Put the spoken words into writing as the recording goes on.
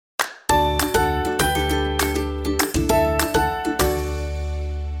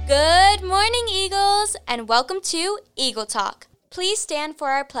Eagles, and welcome to Eagle Talk. Please stand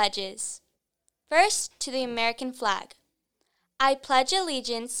for our pledges. First, to the American flag. I pledge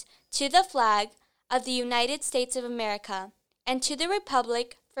allegiance to the flag of the United States of America and to the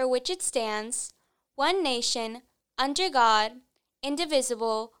republic for which it stands, one nation, under God,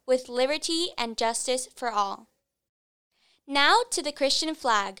 indivisible, with liberty and justice for all. Now to the Christian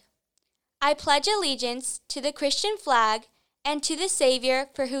flag. I pledge allegiance to the Christian flag and to the Savior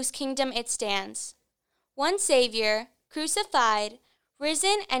for whose kingdom it stands. One Savior, crucified,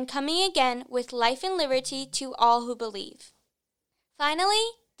 risen, and coming again with life and liberty to all who believe. Finally,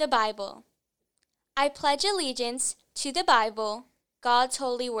 the Bible. I pledge allegiance to the Bible, God's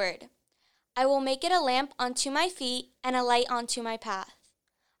holy word. I will make it a lamp unto my feet and a light unto my path.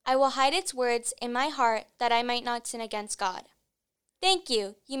 I will hide its words in my heart that I might not sin against God. Thank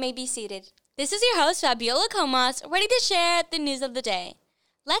you. You may be seated. This is your host, Fabiola Comas, ready to share the news of the day.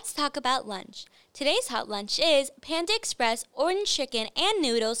 Let's talk about lunch. Today's hot lunch is Panda Express orange chicken and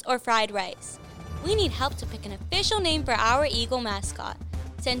noodles or fried rice. We need help to pick an official name for our Eagle mascot.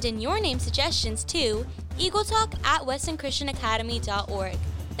 Send in your name suggestions to eagletalk@westonchristianacademy.org.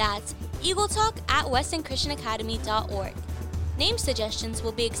 That's eagletalk@westonchristianacademy.org. Name suggestions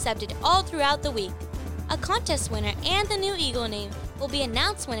will be accepted all throughout the week. A contest winner and the new Eagle name will be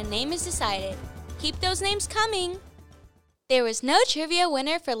announced when a name is decided. Keep those names coming! There was no trivia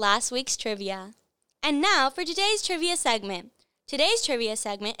winner for last week's trivia. And now for today's trivia segment. Today's trivia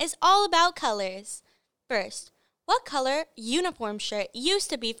segment is all about colors. First, what color uniform shirt used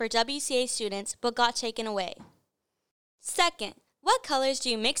to be for WCA students but got taken away? Second, what colors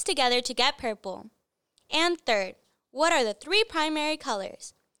do you mix together to get purple? And third, what are the three primary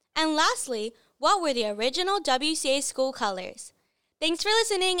colors? And lastly, what were the original WCA school colors? Thanks for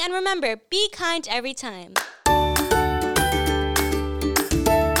listening, and remember, be kind every time.